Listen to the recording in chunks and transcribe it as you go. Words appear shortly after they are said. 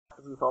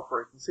happens with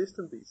operating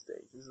system these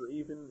days is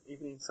even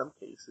in some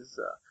cases,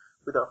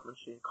 without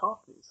mentioning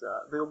companies,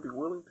 they'll be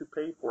willing to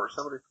pay for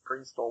somebody to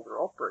pre-install their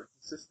operating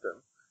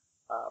system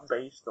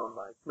based on,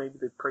 like, maybe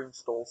they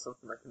pre-install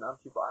something like an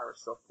antivirus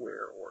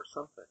software or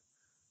something.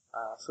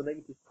 So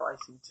negative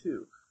pricing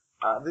too.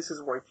 This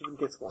is where it even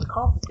gets more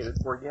complicated,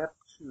 where you have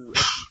to actually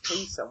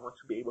pay someone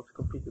to be able to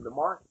compete in the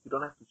market. You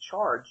don't have to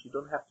charge, you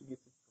don't have to get it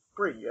for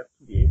free, you have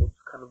to be able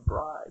to kind of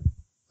bribe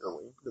your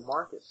way into the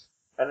market.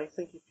 And I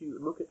think if you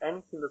look at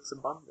anything that's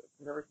abundant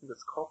and everything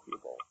that's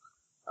copyable,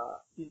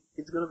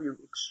 it's going to be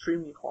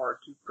extremely hard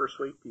to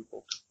persuade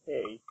people to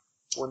pay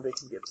when they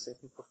can get the same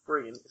thing for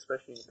free, and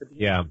especially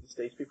in these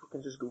days, people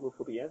can just Google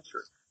for the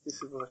answer. This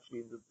is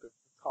actually the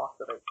talk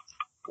that I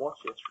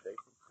watched yesterday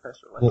from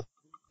Professor Lester. Well,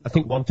 I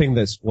think one thing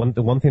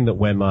that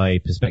where my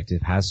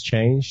perspective has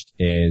changed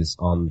is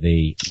on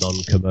the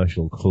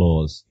non-commercial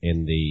clause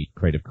in the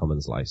Creative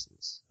Commons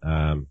license.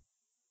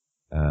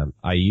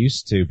 I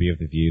used to be of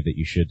the view that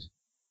you should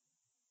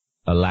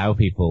allow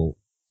people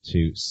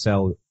to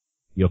sell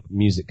your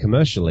music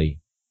commercially,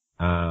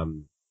 I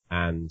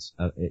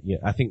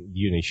think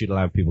you should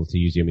allow people to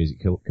use your music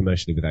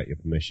commercially without your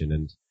permission.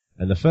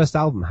 And the first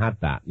album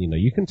had that.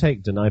 You can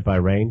take Denied by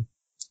Rain,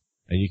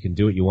 and you can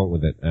do what you want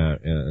with it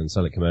and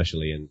sell it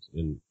commercially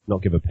and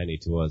not give a penny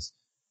to us.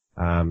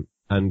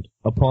 And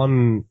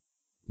upon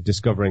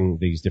discovering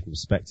these different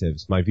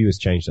perspectives, my view has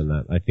changed on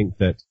that. I think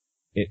that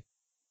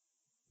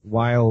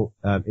while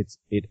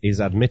it is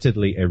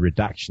admittedly a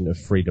redaction of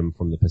freedom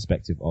from the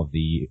perspective of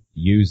the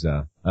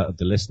user, of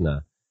the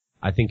listener,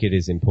 I think it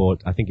is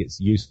important. I think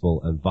it's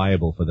useful and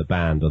viable for the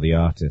band or the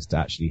artist to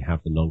actually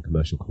have the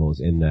non-commercial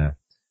clause in there.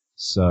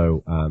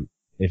 So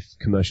if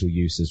commercial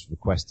use is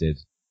requested,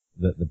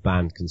 that the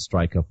band can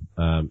strike up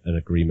an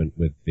agreement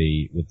with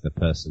the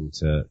person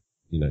to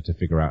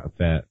figure out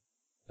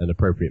an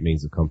appropriate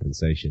means of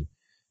compensation.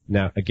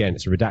 Now, again,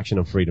 it's a redaction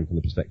of freedom from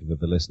the perspective of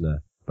the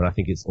listener, but I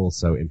think it's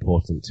also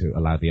important to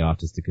allow the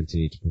artist to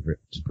continue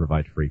to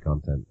provide free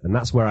content. And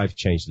that's where I've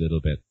changed a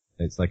little bit.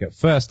 It's like at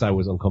first I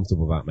was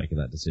uncomfortable about making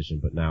that decision,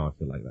 but now I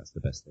feel like that's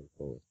the best thing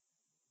forward.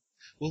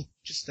 Well,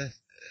 just a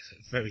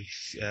very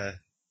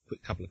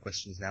quick couple of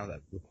questions now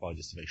that require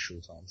just a very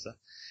short answer.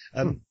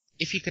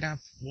 If you could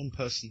have one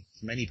person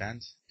from any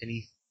band,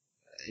 any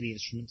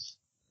instruments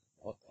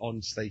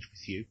on stage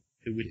with you,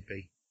 who would it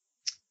be?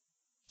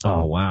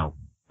 Oh, wow.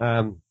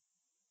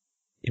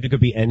 If it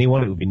could be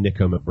anyone, it would be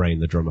Nico McBrain,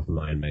 the drummer from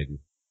Iron Maiden.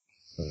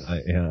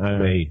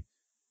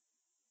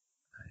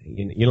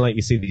 Like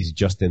you see these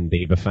Justin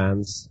Bieber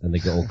fans, and they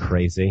get all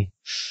crazy,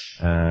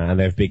 and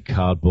they have big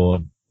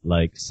cardboard,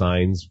 like,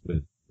 signs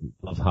with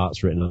love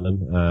hearts written on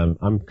them.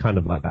 I'm kind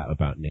of like that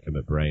about Nico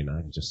McBrain.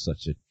 I'm just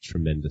such a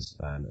tremendous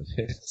fan of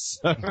his.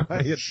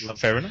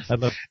 Fair enough. I'd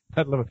love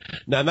it.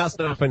 No, and that's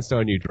no offense to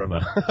our new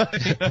drummer.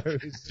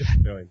 It's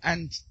just going.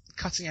 And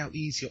cutting out the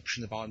easy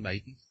option of Iron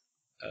Maiden,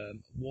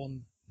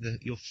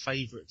 your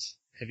favourite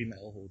heavy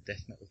metal or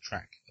death metal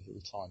track of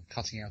all time,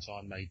 cutting out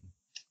Iron Maiden.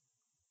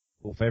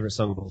 Well, favourite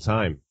song of all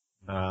time.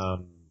 That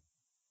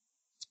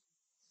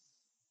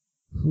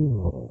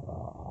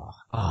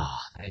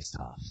is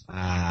tough.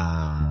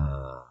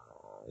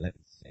 Let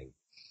me think.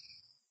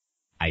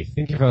 I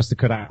think if I was to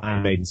cut out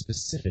Iron Maiden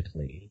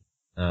specifically,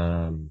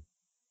 I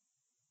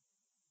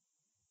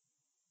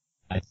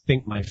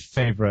think my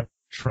favourite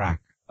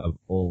track of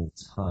all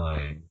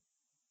time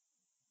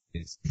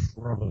is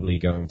probably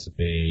going to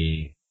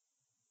be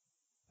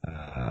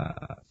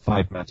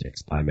Five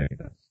Magics by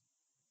Megadeth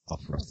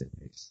off Rust in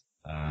Peace.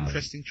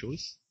 Interesting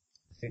choice.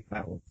 I think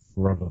that will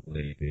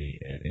probably be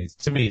it.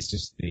 To me, it's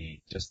just the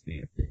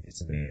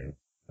epitome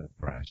of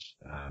thrash.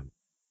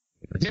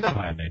 If I did have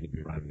Iron Maiden, it'd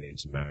be Rhyme the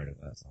Ancient Mariner.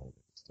 That's a whole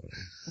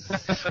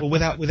different story.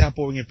 Well, without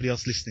boring everybody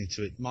else listening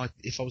to it,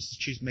 if I was to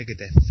choose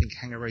Megadeth, I think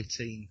Hangar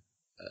 18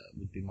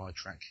 would be my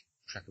track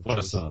of What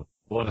choice. a song!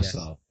 What a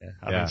song!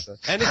 Yeah. So.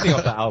 Anything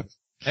off that album.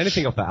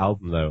 Anything off that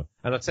album, though.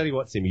 And I'll tell you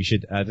what, Tim, you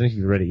should. I don't know if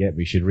you've read it yet, but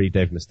you should read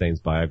Dave Mustaine's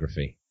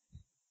biography.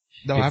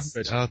 No, I haven't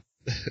read it.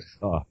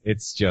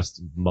 It's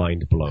just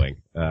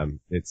mind-blowing.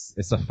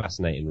 It's a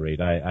fascinating read.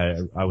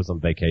 I was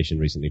on vacation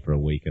recently for a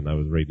week, and I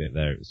was reading it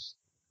there. It was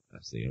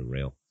absolutely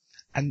unreal.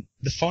 And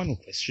the final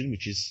question,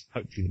 which is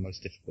hopefully the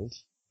most difficult,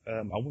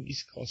 I want you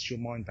to cast your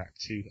mind back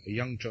to a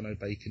young Jono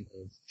Bacon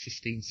of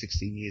 15,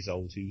 16 years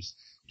old who's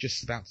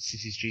just about to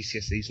sit his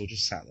GCSEs or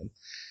just sat them.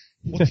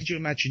 What did you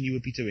imagine you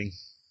would be doing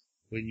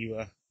when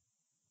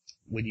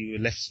you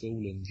left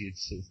school and you'd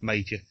sort of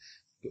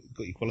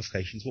got your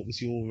qualifications? What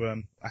was your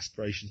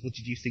aspirations? What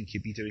did you think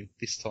you'd be doing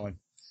this time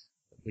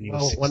when you were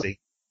 16?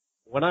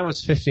 When I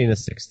was 15 or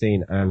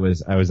 16, I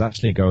was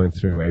actually going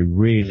through a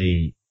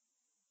really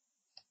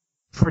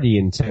pretty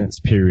intense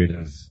period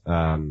of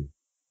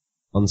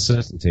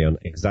uncertainty on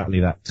exactly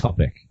that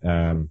topic.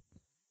 The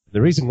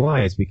reason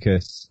why is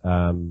because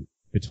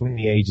between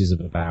the ages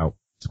of about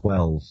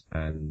 12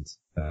 and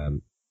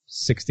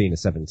 16 or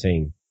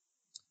 17,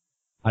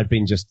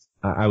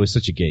 I was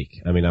such a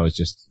geek. I mean, I was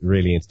just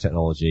really into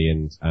technology,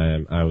 and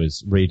I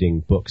was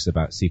reading books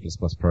about C++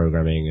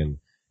 programming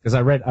because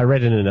I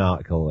read in an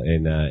article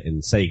in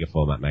Sega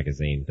Format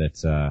magazine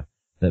that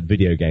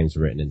video games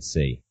were written in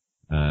C,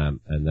 and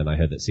then I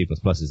heard that C++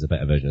 is a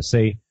better version of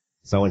C.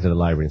 So I went to the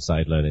library and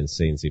started learning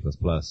C and C++.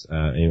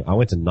 I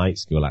went to night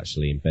school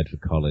actually in Bedford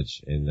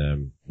College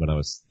when I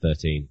was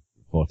 13,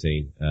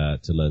 14,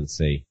 to learn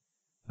C.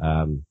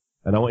 And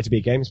I wanted to be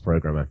a games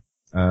programmer.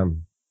 But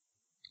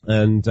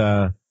then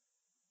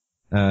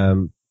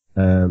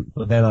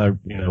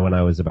when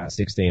I was about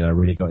 16, I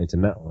really got into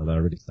metal and I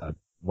really started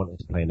wanting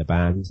to play in a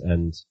band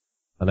and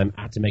I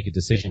had to make a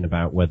decision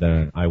about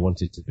whether I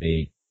wanted to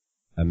be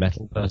a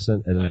metal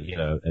person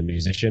and a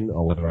musician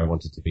or whether I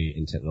wanted to be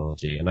in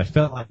technology. And I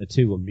felt like the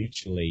two were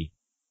mutually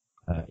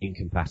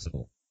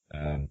incompatible.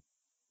 And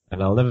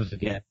I'll never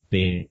forget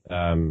being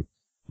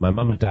my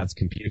mum and dad's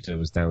computer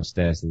was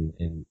downstairs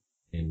in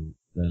the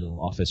little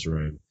office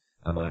room,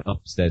 and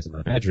upstairs in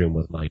my bedroom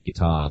was my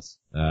guitars.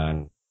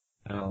 And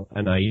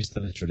I used to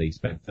literally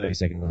spend 30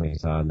 seconds on the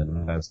guitar and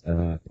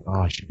then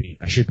I should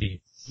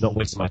be not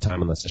wasting my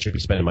time on this. I should be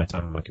spending my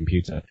time on my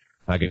computer.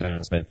 I go down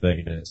and spend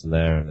 30 minutes in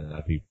there, and then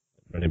I'd be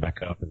running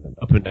back up and then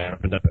up and down,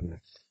 up and up, and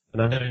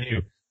I never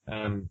knew.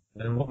 And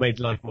what made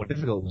life more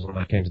difficult was when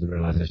I came to the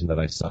realization that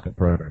I suck at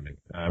programming.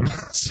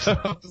 So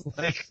I was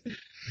like,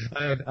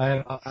 I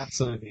had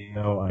absolutely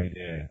no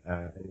idea.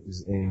 It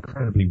was an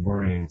incredibly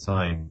worrying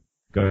time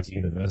going to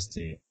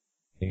university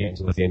and getting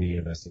towards the end of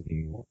university and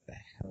thinking, what the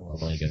hell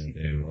am I going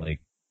to do?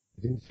 Like,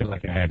 I didn't feel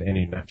like I had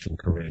any natural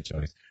career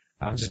choice.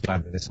 I'm just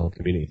glad that this whole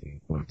community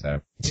thing worked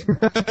out.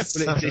 Well,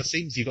 it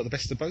seems you got the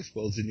best of both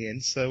worlds in the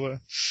end, so, well,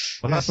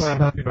 that's why I'm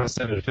happy about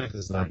 7/5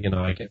 is that,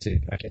 I get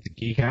to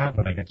geek out,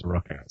 but I get to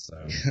rock out, so.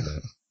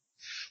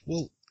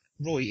 Well,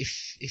 Roy,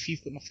 if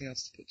you've got nothing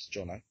else to put to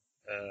Jono,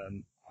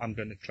 I'm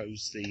going to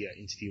close the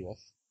interview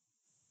off.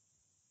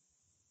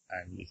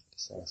 And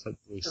so I hope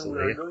Roy's still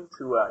here.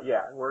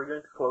 We're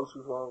going to close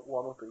with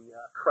one of the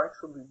tracks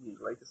from the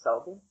latest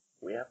album.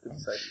 We have to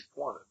decide which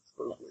one, I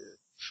suppose.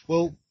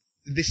 Well,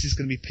 this is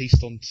going to be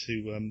pieced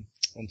onto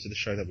the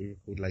show that we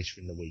record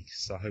later in the week,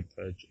 so I hope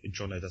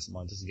Jono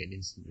doesn't get an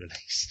instant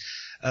release.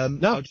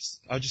 No,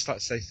 I'd just like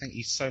to say thank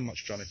you so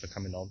much, Jono, for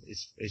coming on.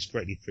 It's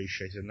greatly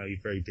appreciated. I know you're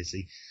very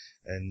busy,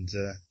 and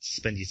to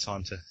spend your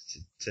time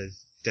to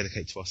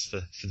dedicate to us for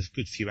the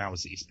good few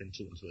hours that you spend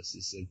talking to us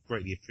is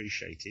greatly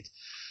appreciated.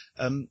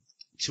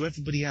 To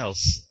everybody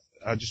else,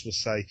 I just will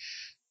say,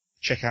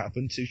 check out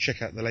Ubuntu,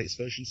 check out the latest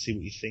version, see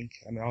what you think.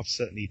 I mean, I've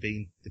certainly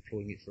been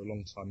deploying it for a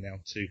long time now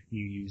to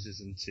new users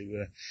and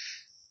to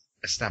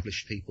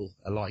established people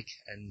alike,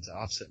 and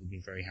I've certainly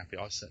been very happy.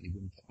 I certainly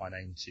wouldn't put my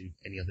name to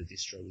any other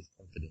distro with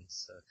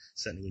confidence.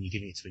 Certainly when you're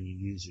giving it to a new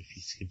user, if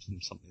you give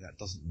them something that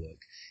doesn't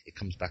work, it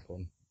comes back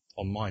on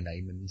my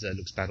name and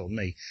looks bad on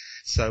me.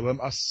 So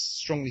I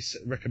strongly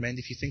recommend,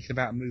 if you're thinking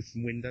about a move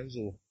from Windows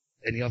or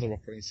any other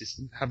operating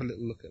system, have a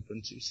little look at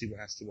Ubuntu, see what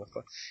it has to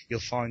offer.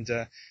 You'll find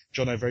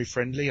Jono very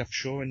friendly, I'm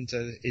sure, and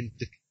in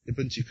the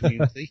Ubuntu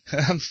community.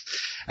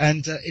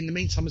 And in the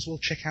meantime as well,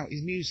 check out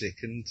his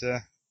music. And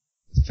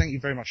thank you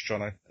very much,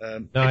 Jono.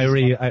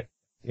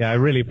 I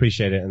really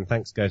appreciate it, and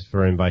thanks guys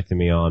for inviting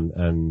me on.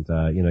 And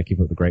keep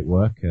up the great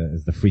work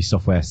as the free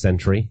software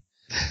sentry.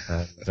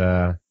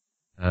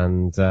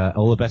 And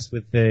all the best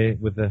with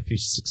the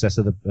future success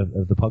of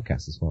the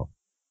podcast as well.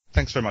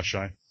 Thanks very much,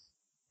 Jono.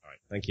 All right,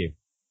 thank you.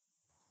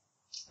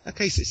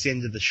 Okay, so it's the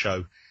end of the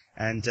show,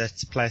 and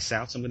to play us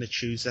out, I'm going to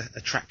choose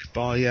a track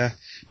by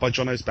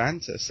Jono's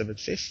band,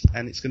 7/5,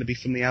 and it's going to be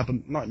from the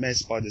album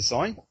Nightmares by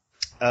Design.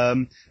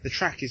 The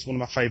track is one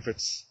of my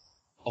favourites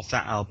of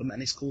that album,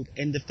 and it's called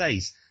End of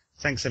Days.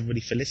 Thanks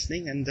everybody for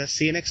listening, and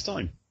see you next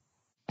time.